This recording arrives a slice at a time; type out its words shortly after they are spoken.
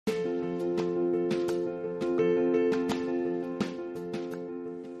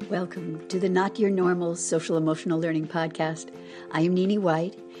Welcome to the Not Your Normal Social Emotional Learning Podcast. I am Nini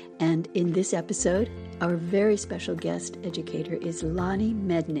White, and in this episode, our very special guest educator is Lonnie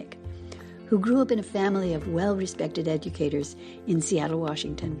Mednick, who grew up in a family of well-respected educators in Seattle,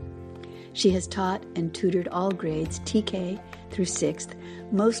 Washington. She has taught and tutored all grades, TK through 6th,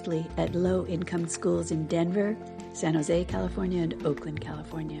 mostly at low-income schools in Denver, San Jose, California, and Oakland,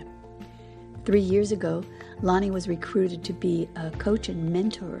 California. 3 years ago, Lonnie was recruited to be a coach and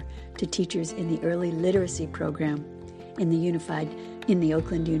mentor to teachers in the early literacy program in the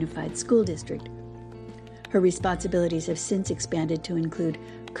Oakland Unified School District. Her responsibilities have since expanded to include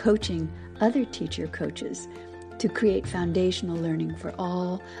coaching other teacher coaches to create foundational learning for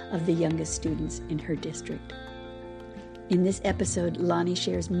all of the youngest students in her district. In this episode, Lonnie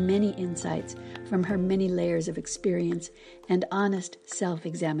shares many insights from her many layers of experience and honest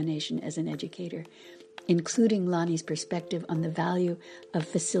self-examination as an educator, including Lonnie's perspective on the value of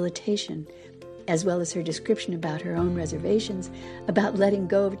facilitation, as well as her description about her own reservations about letting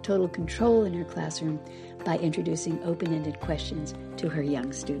go of total control in her classroom by introducing open-ended questions to her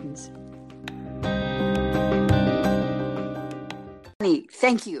young students. Lonnie,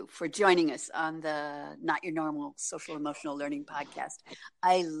 thank you for joining us on the Not Your Normal Social Emotional Learning Podcast.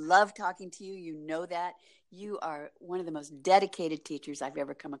 I love talking to you. You know that. You are one of the most dedicated teachers I've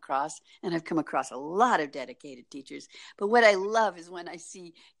ever come across, and I've come across a lot of dedicated teachers. But what I love is when I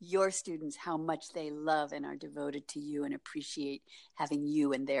see your students, how much they love and are devoted to you and appreciate having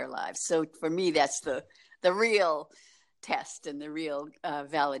you in their lives. So for me, that's the real test and the real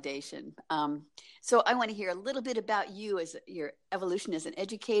validation. So I want to hear a little bit about you as your evolution as an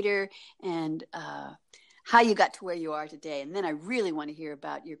educator and how you got to where you are today. And then I really want to hear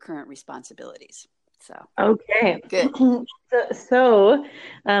about your current responsibilities. So okay, good. So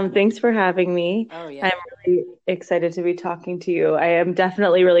thanks for having me. Oh yeah, I'm really excited to be talking to you. I am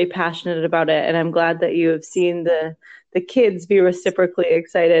definitely really passionate about it, and I'm glad that you have seen the kids be reciprocally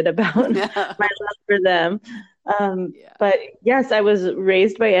excited about my love for them. But yes, I was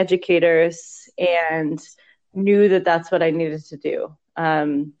raised by educators and knew that that's what I needed to do.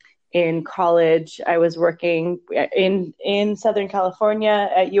 In college, I was working in Southern California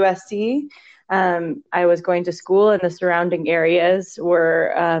at USC. I was going to school, and the surrounding areas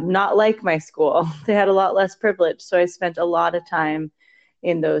were not like my school. They had a lot less privilege. So I spent a lot of time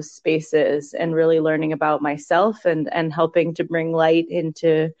in those spaces and really learning about myself and helping to bring light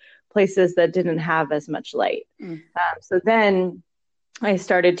into places that didn't have as much light. So then I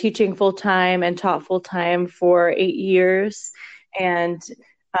started teaching full-time and taught full-time for 8 years, and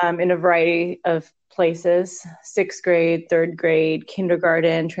in a variety of places, 6th grade, 3rd grade,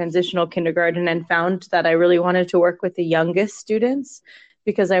 kindergarten, transitional kindergarten, and found that I really wanted to work with the youngest students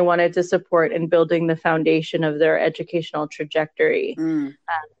because I wanted to support in building the foundation of their educational trajectory. And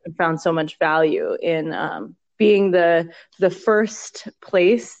found so much value in being the first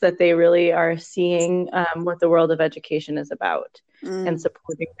place that they really are seeing what the world of education is about and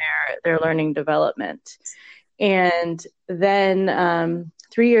supporting their learning development. And then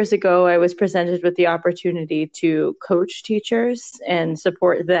 3 years ago, I was presented with the opportunity to coach teachers and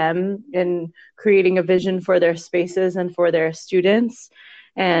support them in creating a vision for their spaces and for their students.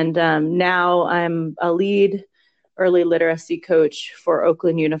 And now I'm a lead early literacy coach for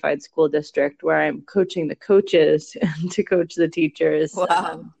Oakland Unified School District, where I'm coaching the coaches to coach the teachers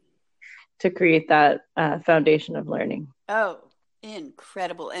to create that foundation of learning. Oh,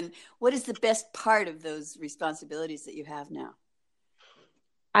 incredible. And what is the best part of those responsibilities that you have now?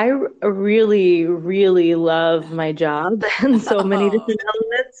 I really, really love my job and so many different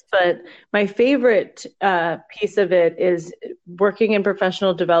elements, but my favorite piece of it is working in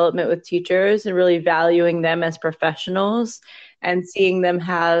professional development with teachers and really valuing them as professionals and seeing them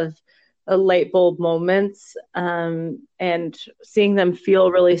have light bulb moments and seeing them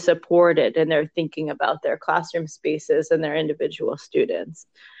feel really supported in their thinking about their classroom spaces and their individual students.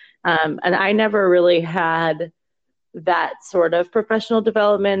 And I never really had that sort of professional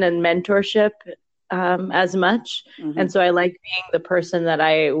development and mentorship as much. And so I like being the person that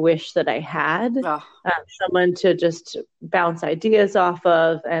I wish that I had, someone to just bounce ideas off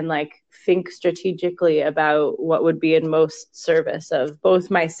of and like think strategically about what would be in most service of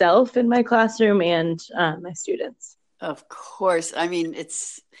both myself in my classroom and my students. Of course. I mean,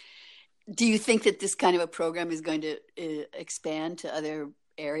 do you think that this kind of a program is going to expand to other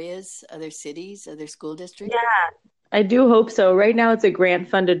areas, other cities, other school districts? Yeah. I do hope so. Right now, it's a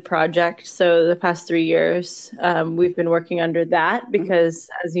grant-funded project. So the past 3 years, we've been working under that because,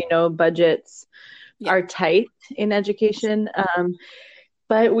 as you know, budgets are tight in education.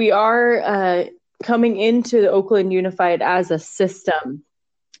 But we are coming into the Oakland Unified as a system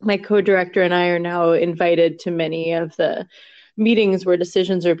my co-director and I are now invited to many of the meetings where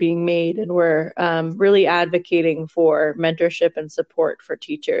decisions are being made, and we're really advocating for mentorship and support for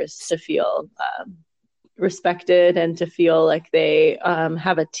teachers to feel respected and to feel like they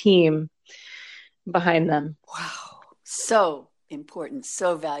have a team behind them. Wow. So important,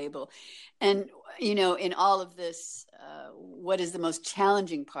 so valuable. And, in all of this, what is the most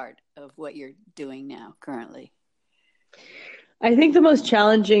challenging part of what you're doing now currently? I think the most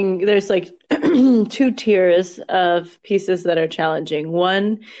challenging, there's like two tiers of pieces that are challenging.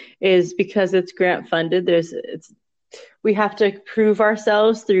 One is because it's grant funded, we have to prove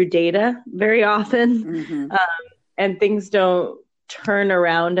ourselves through data very often, Mm-hmm. and things don't turn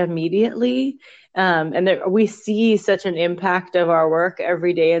around immediately. We see such an impact of our work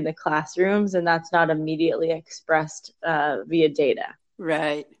every day in the classrooms, and that's not immediately expressed via data.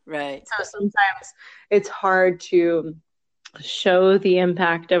 Right. So sometimes it's hard to show the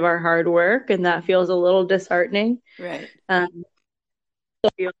impact of our hard work, and that feels a little disheartening. Right. I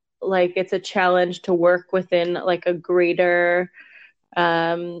feel like it's a challenge to work within like a greater,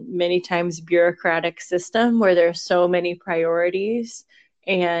 many times bureaucratic system where there's so many priorities,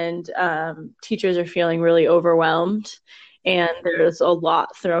 and teachers are feeling really overwhelmed, and there's a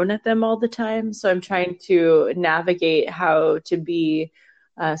lot thrown at them all the time. So I'm trying to navigate how to be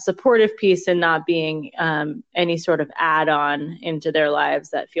a supportive piece and not being any sort of add-on into their lives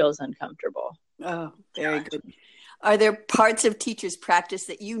that feels uncomfortable. Oh, very good. Are there parts of teachers' practice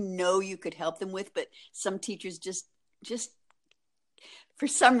that you could help them with, but some teachers just for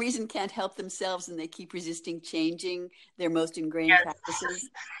some reason can't help themselves, and they keep resisting changing their most ingrained practices?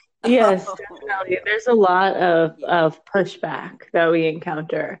 Yes, definitely. There's a lot of pushback that we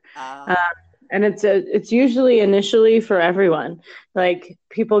encounter. And it's usually initially for everyone. Like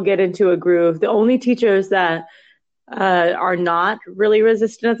people get into a groove. The only teachers that are not really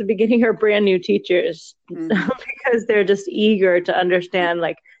resistant at the beginning are brand new teachers, because they're just eager to understand,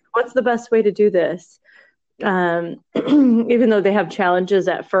 like, what's the best way to do this? Even though they have challenges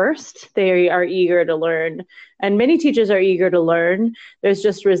at first, they are eager to learn. And many teachers are eager to learn. There's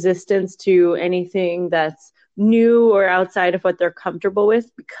just resistance to anything that's new or outside of what they're comfortable with,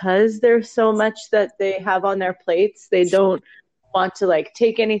 because there's so much that they have on their plates. They don't want to like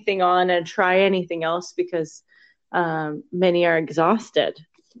take anything on and try anything else, because many are exhausted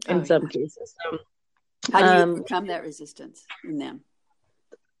in some cases. So, how do you overcome that resistance in them?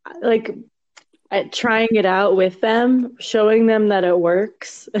 Like trying it out with them, showing them that it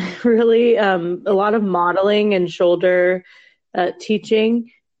works. Really, a lot of modeling and shoulder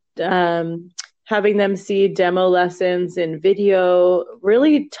teaching, having them see demo lessons in video,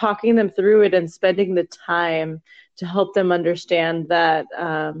 really talking them through it and spending the time to help them understand that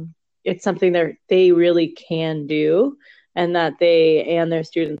it's something that they really can do, and that they and their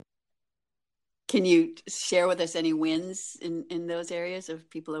students. Can you share with us any wins in those areas of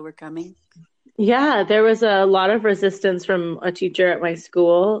people overcoming? Yeah, there was a lot of resistance from a teacher at my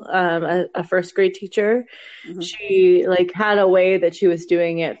school, a first grade teacher. Mm-hmm. She had a way that she was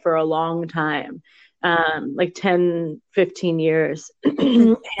doing it for a long time, like 10, 15 years.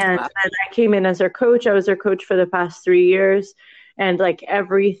 And then I came in as her coach. I was her coach for the past 3 years. And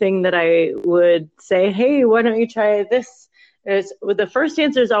everything that I would say, hey, why don't you try this? The first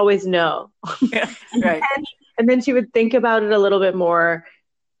answer is always no. Yeah, right. And then she would think about it a little bit more,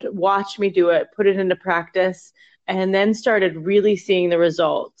 watch me do it, put it into practice, and then started really seeing the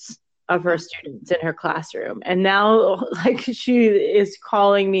results of her students in her classroom. And now she is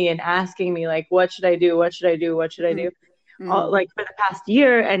calling me and asking me what should I do? What should I do? What should I do? For the past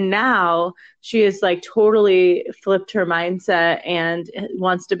year. And now she is totally flipped her mindset and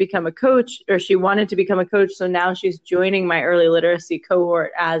wants to become a coach, or she wanted to become a coach. So now she's joining my early literacy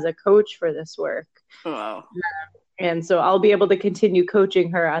cohort as a coach for this work. Wow. And so I'll be able to continue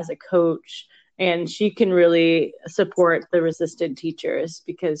coaching her as a coach, and she can really support the resistant teachers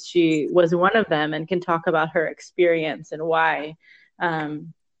because she was one of them and can talk about her experience and why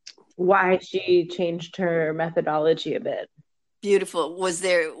she changed her methodology a bit. Beautiful. Was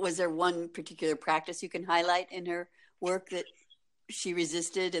there one particular practice you can highlight in her work that she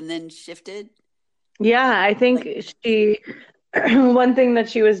resisted and then shifted? Yeah, I think one thing that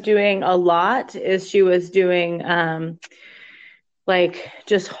she was doing a lot is she was doing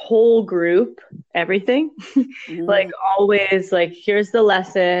just whole group everything. Always here's the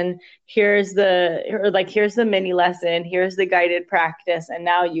lesson, here's the mini lesson, here's the guided practice, and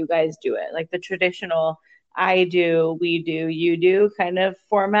now you guys do it. The traditional I do, we do, you do kind of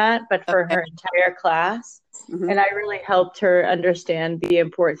format, but for her entire class. Mm-hmm. And I really helped her understand the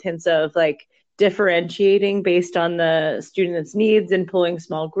importance of differentiating based on the students' needs and pulling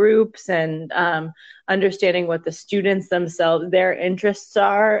small groups and understanding what the students themselves, their interests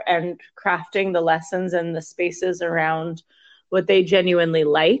are, and crafting the lessons and the spaces around what they genuinely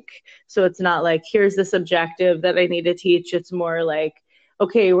like. So it's not like, here's this objective that I need to teach. It's more like,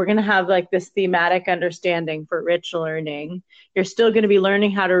 okay, we're going to have like this thematic understanding for rich learning. You're still going to be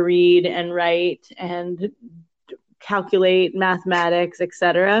learning how to read and write and calculate mathematics,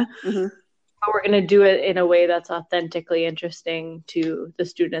 etc. Mm-hmm. But we're going to do it in a way that's authentically interesting to the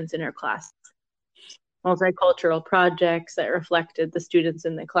students in our class. Multicultural projects that reflected the students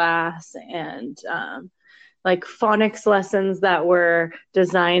in the class, and like phonics lessons that were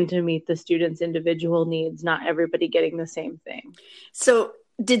designed to meet the students' individual needs, not everybody getting the same thing. So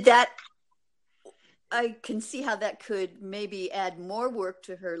I can see how that could maybe add more work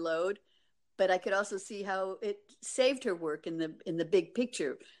to her load, but I could also see how it saved her work in the big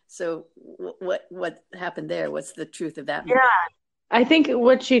picture. So what happened there? What's the truth of that? Yeah. I think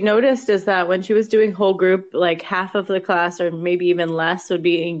what she noticed is that when she was doing whole group, like half of the class or maybe even less would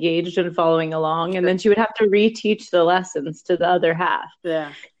be engaged and following along. And then she would have to reteach the lessons to the other half.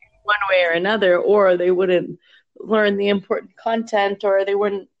 Yeah. One way or another, or they wouldn't learn the important content, or they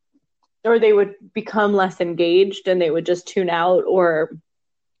would become less engaged and they would just tune out or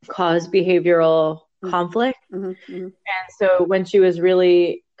cause behavioral conflict. Mm-hmm. Mm-hmm. And so when she was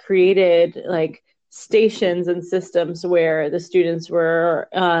really created like stations and systems where the students were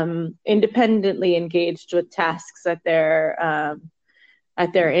independently engaged with tasks at their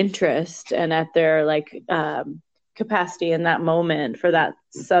interest and at their like capacity in that moment for that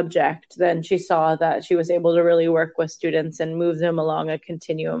subject, then she saw that she was able to really work with students and move them along a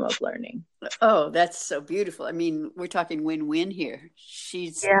continuum of learning. Oh, that's so beautiful. I mean, we're talking win-win here.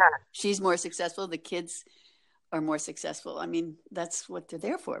 She's more successful. The kids are more successful. I mean, that's what they're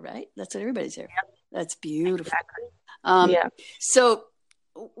there for, right? That's what everybody's there for. Yep. That's beautiful. Exactly. So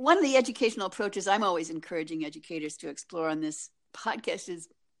one of the educational approaches I'm always encouraging educators to explore on this podcast is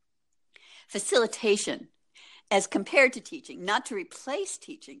facilitation as compared to teaching, not to replace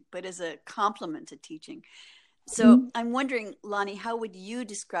teaching, but as a complement to teaching. So I'm wondering, Lonnie, how would you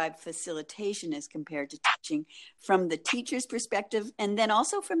describe facilitation as compared to teaching from the teacher's perspective and then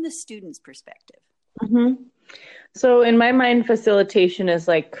also from the student's perspective? Mm-hmm. So in my mind, facilitation is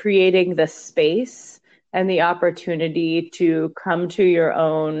like creating the space and the opportunity to come to your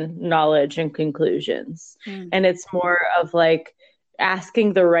own knowledge and conclusions. And it's more of like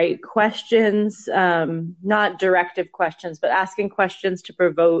asking the right questions, not directive questions, but asking questions to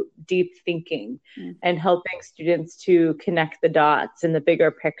provoke deep thinking and helping students to connect the dots in the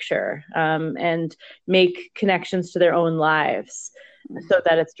bigger picture, and make connections to their own lives so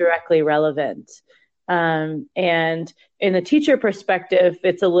that it's directly relevant. And in the teacher perspective,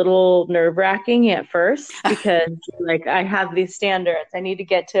 it's a little nerve-wracking at first because like I have these standards. I need to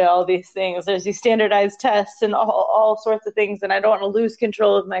get to all these things. There's these standardized tests and all sorts of things, and I don't want to lose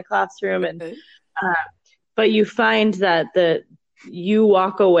control of my classroom. And but you find that you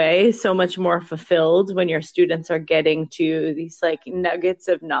walk away so much more fulfilled when your students are getting to these like nuggets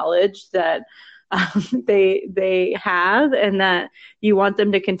of knowledge that they have, and that you want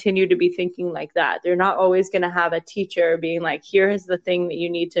them to continue to be thinking like that. They're not always going to have a teacher being like, here is the thing that you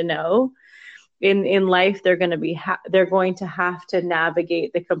need to know. In life, they're going to have to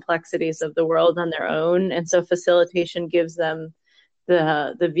navigate the complexities of the world on their own, and so facilitation gives them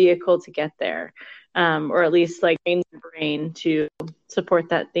the vehicle to get there, or at least like train their brain to support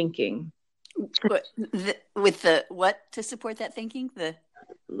that thinking. With the what to support that thinking?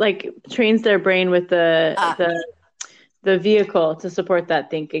 Like trains their brain with the vehicle to support that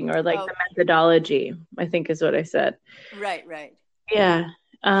thinking, or like the methodology, I think is what I said. Right. Yeah.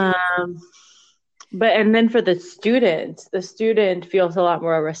 But and then for the student feels a lot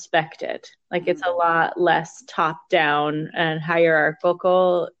more respected. Like it's a lot less top down and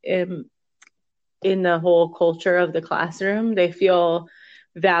hierarchical in the whole culture of the classroom. They feel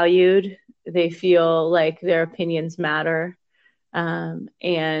valued. They feel like their opinions matter.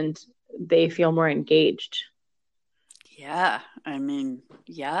 And they feel more engaged. Yeah. I mean,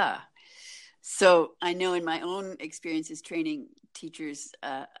 yeah. So I know in my own experiences training teachers,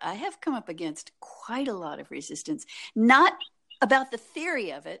 I have come up against quite a lot of resistance, not about the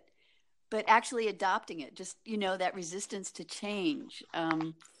theory of it, but actually adopting it. Just, that resistance to change,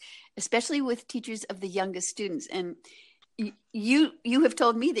 especially with teachers of the youngest students. And you have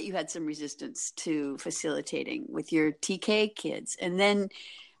told me that you had some resistance to facilitating with your TK kids. And then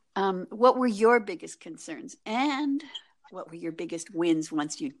what were your biggest concerns, and what were your biggest wins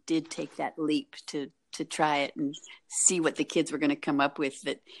once you did take that leap to to try it and see what the kids were going to come up with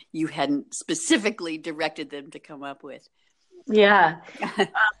that you hadn't specifically directed them to come up with. Yeah.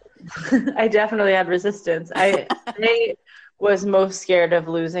 I definitely had resistance. I was most scared of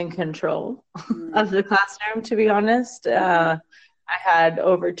losing control of the classroom, to be honest. I had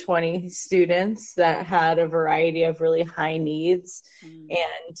over 20 students that had a variety of really high needs,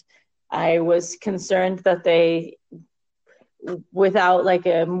 and I was concerned that they, without like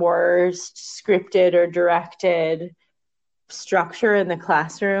a more scripted or directed structure in the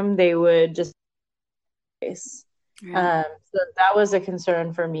classroom, they would just so that was a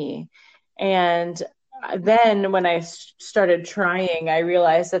concern for me. And then when I started trying, I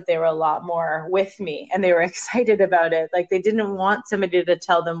realized that they were a lot more with me and they were excited about it. Like, they didn't want somebody to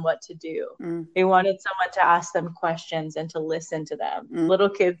tell them what to do. They wanted someone to ask them questions and to listen to them. Little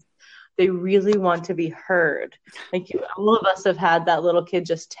kids, they really want to be heard. Like, all of us have had that little kid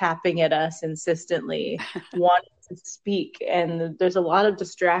just tapping at us insistently, wanting to speak. And there's a lot of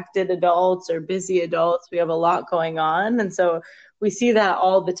distracted adults or busy adults. We have a lot going on. And so we see that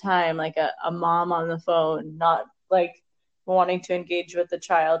all the time, like a mom on the phone, not like wanting to engage with the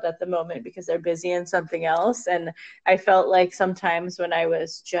child at the moment because they're busy in something else. And I felt like sometimes when I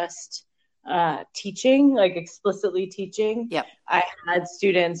was just teaching, like explicitly teaching, I had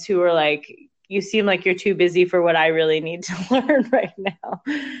students who were like, you seem like you're too busy for what I really need to learn right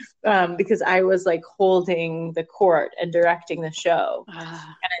now. Because I was like holding the court and directing the show. And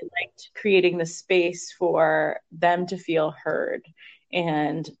I liked creating the space for them to feel heard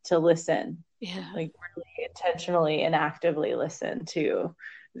and to listen. Like, really intentionally and actively listen to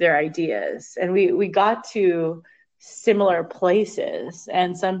their ideas. And we got to similar places,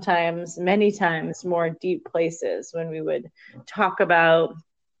 and sometimes, many times, more deep places when we would talk about,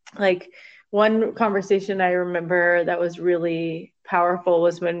 like, one conversation I remember that was really powerful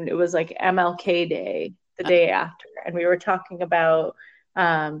was when it was like MLK Day, the day after, and we were talking about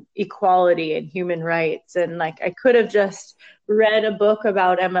equality and human rights. And like, I could have just read a book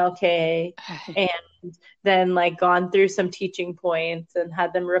about MLK and then like gone through some teaching points and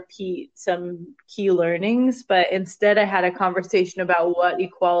had them repeat some key learnings. But instead I had a conversation about what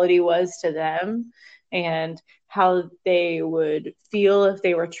equality was to them and how they would feel if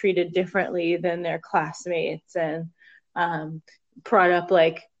they were treated differently than their classmates. And brought up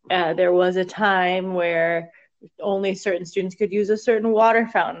like, there was a time where only certain students could use a certain water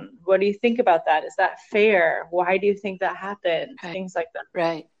fountain. What do you think about that? Is that fair? Why do you think that happened? Things like that.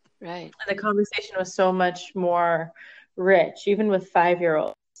 Right. And the conversation was so much more rich, even with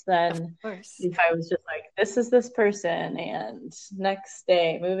 5-year-olds, than if I was just like, this is this person, and next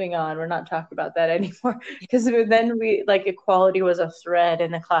day, moving on. We're not talking about that anymore. Because then we, like, equality was a thread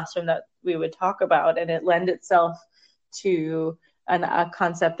in the classroom that we would talk about, and it lent itself to a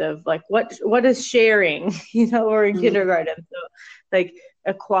concept of like, what is sharing, or in kindergarten. So like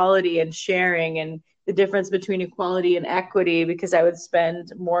equality and sharing, and the difference between equality and equity, because I would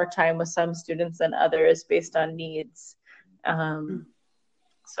spend more time with some students than others based on needs. So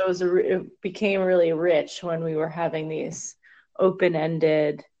it became really rich when we were having these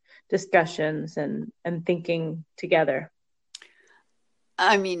open-ended discussions and thinking together.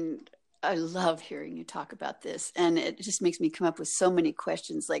 I mean, I love hearing you talk about this, and it just makes me come up with so many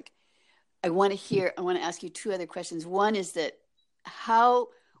questions. Like, I want to ask you 2 other questions. One is that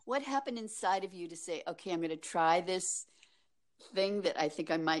what happened inside of you to say, okay, I'm going to try this thing that I think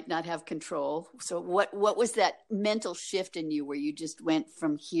I might not have control. So what was that mental shift in you where you just went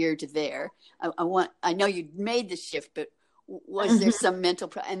from here to there? I know you made the shift, but was there some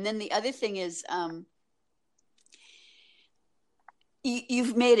mental and then the other thing is,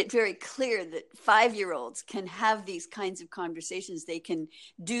 you've made it very clear that 5-year-olds can have these kinds of conversations. They can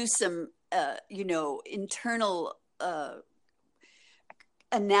do some, internal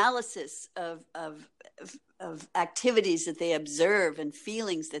analysis of activities that they observe and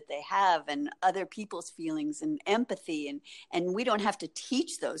feelings that they have and other people's feelings and empathy. And we don't have to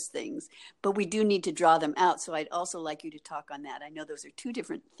teach those things, but we do need to draw them out. So I'd also like you to talk on that. I know those are 2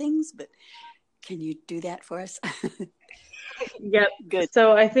 different things, but can you do that for us? Yep. Good.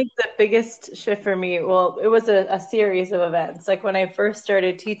 So I think the biggest shift for me, well, it was a series of events. Like when I first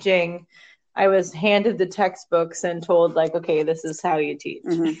started teaching, I was handed the textbooks and told like, okay, this is how you teach,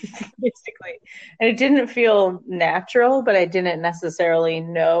 basically. And it didn't feel natural, but I didn't necessarily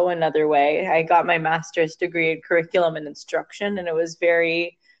know another way. I got my master's degree in curriculum and instruction, and it was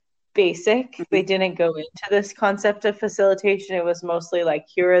very basic. They didn't go into this concept of facilitation. It was mostly like,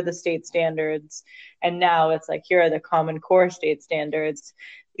 here are the state standards. And now it's like, here are the Common Core state standards.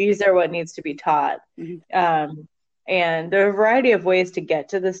 These are what needs to be taught. And there are a variety of ways to get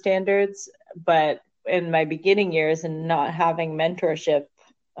to the standards, but in my beginning years and not having mentorship,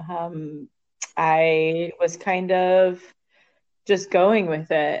 I was kind of just going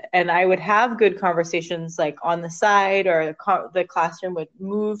with it. And I would have good conversations like on the side, or the classroom would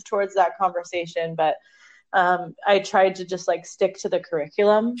move towards that conversation. But I tried to just like stick to the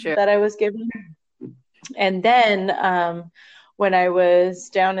curriculum that I was given. And then when I was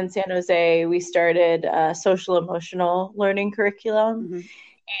down in San Jose, we started a social emotional learning curriculum. Mm-hmm.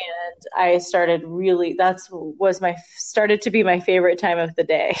 And I started started to be my favorite time of the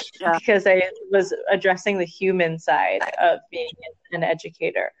day, because I was addressing the human side of being an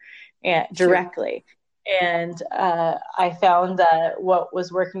educator and directly. Sure. And I found that what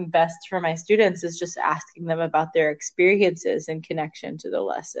was working best for my students is just asking them about their experiences in connection to the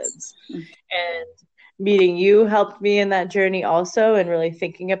lessons. Mm-hmm. And meeting you helped me in that journey also, and really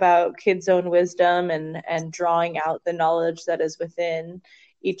thinking about kids' own wisdom and drawing out the knowledge that is within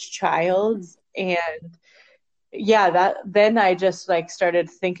each child. And then I just like started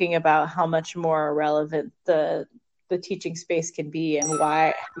thinking about how much more relevant the teaching space can be, and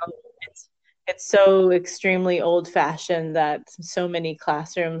why it's so extremely old-fashioned that so many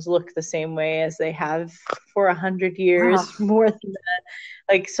classrooms look the same way as they have for 100 years. More than that.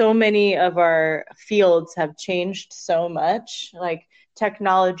 Like, so many of our fields have changed so much, like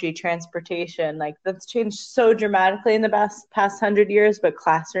technology, transportation, like that's changed so dramatically in the past 100 years, but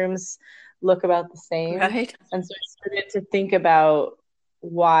classrooms look about the same. Right. And so I started to think about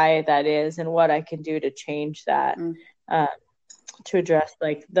why that is and what I can do to change that, to address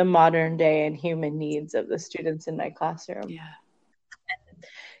like the modern day and human needs of the students in my classroom. Yeah.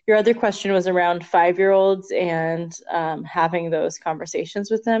 Your other question was around 5-year-olds and having those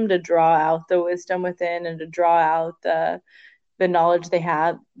conversations with them to draw out the wisdom within and to draw out the knowledge they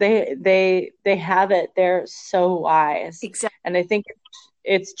have. They have it. They're so wise. Exactly. And I think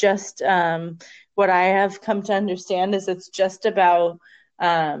it's just what I have come to understand is it's just about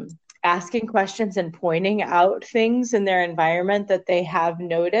asking questions and pointing out things in their environment that they have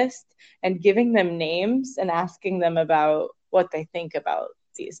noticed, and giving them names and asking them about what they think about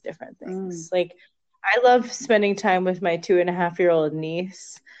these different things. Like, I love spending time with my 2.5-year-old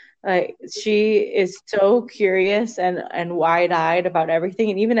niece. She is so curious and wide-eyed about everything.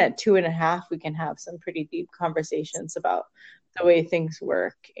 And even at 2.5, we can have some pretty deep conversations about the way things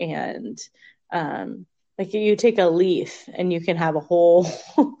work. And like, you take a leaf and you can have a whole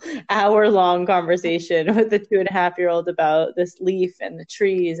hour-long conversation with the 2.5-year-old about this leaf and the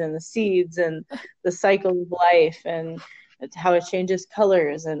trees and the seeds and the cycle of life and how it changes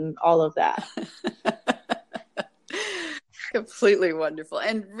colors and all of that. Completely wonderful.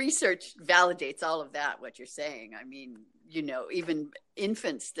 And research validates all of that, what you're saying. I mean, even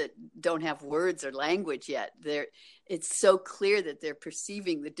infants that don't have words or language yet, it's so clear that they're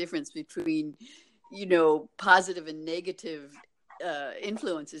perceiving the difference between, positive and negative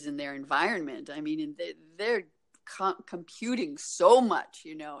influences in their environment. I mean, and they're computing so much,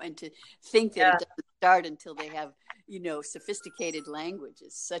 and to think that it doesn't start until they have, sophisticated language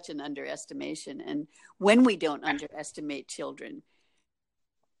is such an underestimation. And when we don't underestimate children,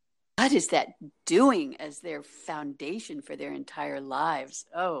 what is that doing as their foundation for their entire lives?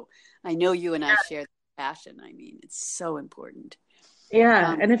 Oh, I know you and I share the passion. I mean, it's so important.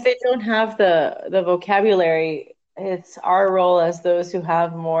 Yeah. And if they don't have the vocabulary, it's our role as those who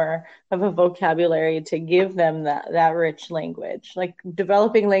have more of a vocabulary to give them that rich language. Like,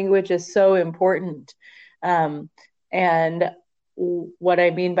 developing language is so important. And what I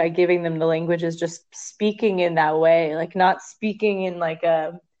mean by giving them the language is just speaking in that way, like not speaking in like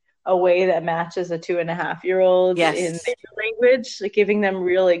a way that matches a 2.5-year-old in their language, like giving them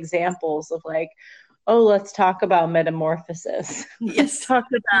real examples of like, oh, let's talk about metamorphosis. Let's talk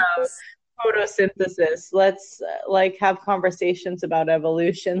about photosynthesis. Let's like have conversations about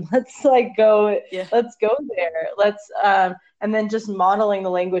evolution. Let's like go, let's go there. Let's, and then just modeling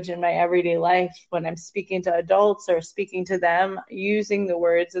the language in my everyday life when I'm speaking to adults or speaking to them, using the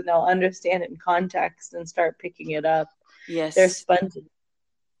words, and they'll understand it in context and start picking it up. Yes. They're sponges.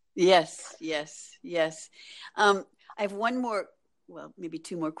 Yes. I have one more, maybe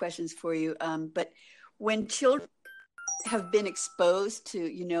two more questions for you. But when children have been exposed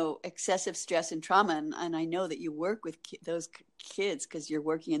to, excessive stress and trauma, and I know that you work with those kids because you're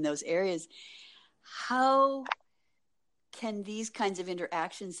working in those areas, how can these kinds of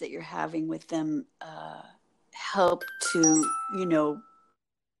interactions that you're having with them help to,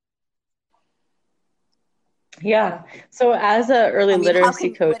 Yeah. So as a early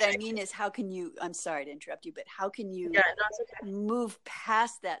literacy coach, what I mean is, how can you, I'm sorry to interrupt you, but how can you move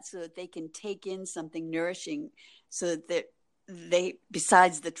past that so that they can take in something nourishing, so that they,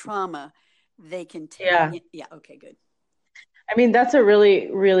 besides the trauma, they can take? Yeah. Yeah. Okay, good. I mean, that's a really,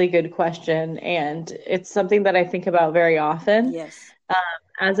 really good question. And it's something that I think about very often. Yes.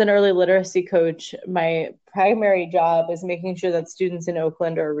 As an early literacy coach, my primary job is making sure that students in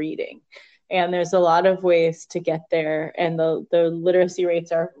Oakland are reading. And there's a lot of ways to get there, and the literacy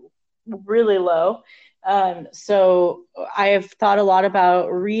rates are really low. So I have thought a lot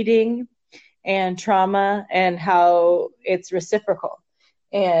about reading and trauma and how it's reciprocal,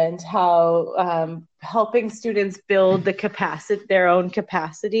 and how helping students build the capacity, their own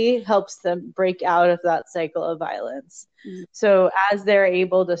capacity, helps them break out of that cycle of violence. Mm-hmm. So as they're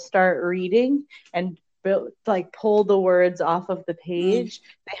able to start reading and pull the words off of the page,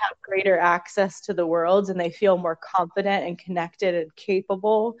 they have greater access to the world, and they feel more confident and connected and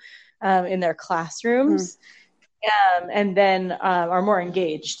capable in their classrooms, and then are more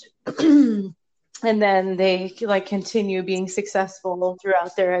engaged. And then they continue being successful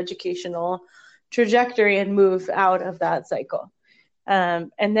throughout their educational trajectory and move out of that cycle.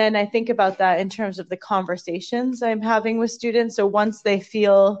 And then I think about that in terms of the conversations I'm having with students. So once they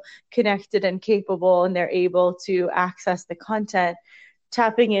feel connected and capable and they're able to access the content,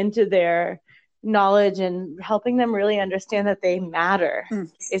 tapping into their knowledge and helping them really understand that they matter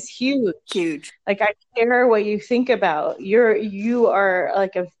is huge. Huge. I care what you think about. You are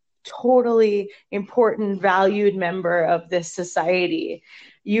like a totally important, valued member of this society.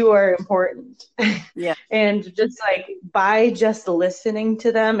 You are important. Yeah. And just by just listening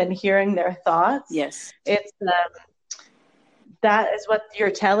to them and hearing their thoughts, yes, it's that is what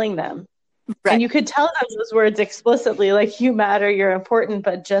you're telling them. Right. And you could tell them those words explicitly, like you matter, you're important,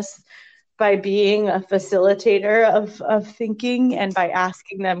 but just by being a facilitator of thinking and by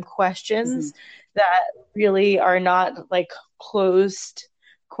asking them questions that really are not closed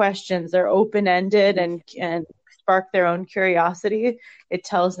questions, they're open-ended and spark their own curiosity, it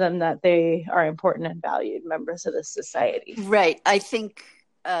tells them that they are important and valued members of the society. Right. I think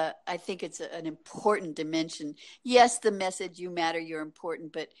it's an important dimension. Yes, the message, you matter, you're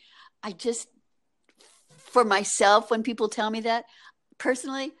important, but I just, for myself, when people tell me that,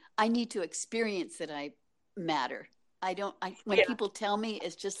 personally, I need to experience that I matter. When people tell me,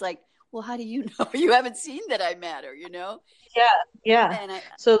 it's just like, well, how do you know? You haven't seen that I matter, Yeah. And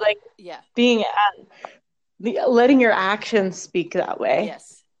being letting your actions speak that way.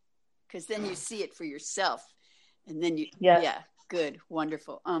 Yes, because then you see it for yourself, and then good,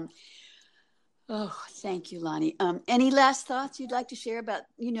 wonderful. Thank you, Lonnie. Any last thoughts you'd like to share about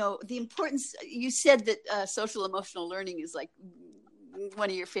the importance? You said that social emotional learning is one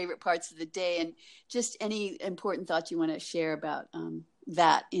of your favorite parts of the day, and just any important thoughts you want to share about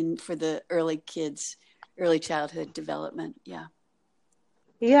that for the early childhood development.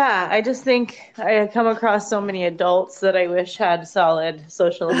 Yeah, I just think I come across so many adults that I wish had solid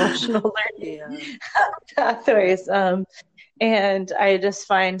social emotional learning pathways. And I just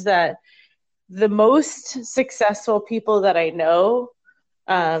find that the most successful people that I know,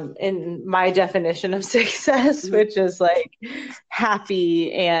 in my definition of success, which is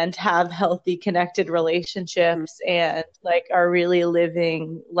happy and have healthy, connected relationships and are really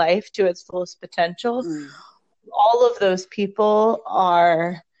living life to its fullest potential. All of those people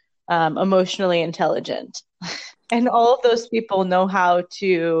are emotionally intelligent, and all of those people know how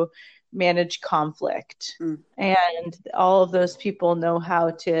to manage conflict, and all of those people know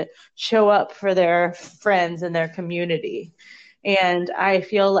how to show up for their friends and their community. And I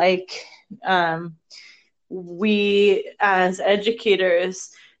feel like we as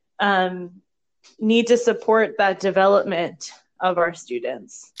educators need to support that development of our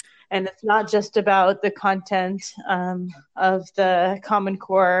students. And it's not just about the content of the Common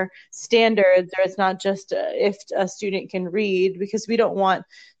Core standards, or it's not just if a student can read, because we don't want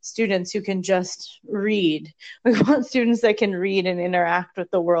students who can just read. We want students that can read and interact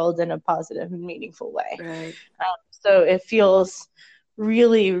with the world in a positive and meaningful way. Right. So it feels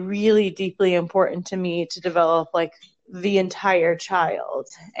really, really deeply important to me to develop the entire child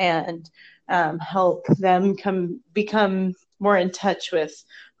and help them become more in touch with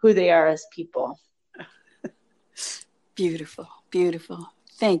who they are as people. Beautiful, beautiful.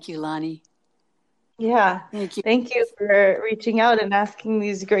 Thank you, Lonnie. Yeah. Thank you. Thank you for reaching out and asking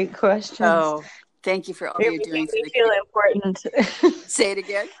these great questions. Oh, thank you for all you're doing. You're making me feel important. Say it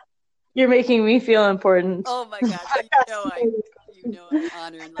again. You're making me feel important. Oh my God. I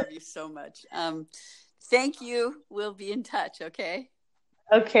honor and love you so much. Thank you. We'll be in touch. Okay.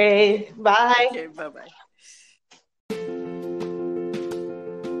 Okay. Bye. Okay. Bye-bye.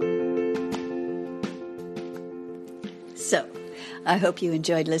 So, I hope you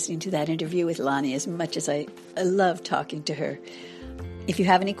enjoyed listening to that interview with Lonnie as much as I love talking to her. If you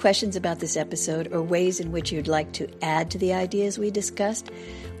have any questions about this episode or ways in which you'd like to add to the ideas we discussed,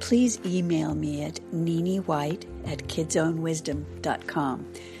 please email me at niniwhite@kidsownwisdom.com.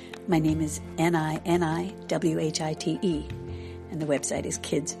 My name is NINIWHITE, and the website is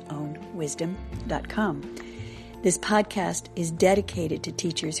kidsownwisdom.com. This podcast is dedicated to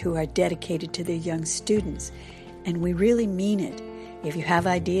teachers who are dedicated to their young students, and we really mean it. If you have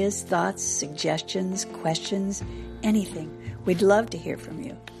ideas, thoughts, suggestions, questions, anything, we'd love to hear from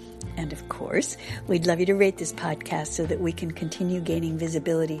you. And of course, we'd love you to rate this podcast so that we can continue gaining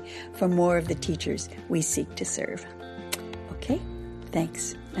visibility for more of the teachers we seek to serve. Okay,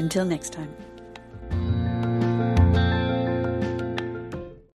 thanks. Until next time.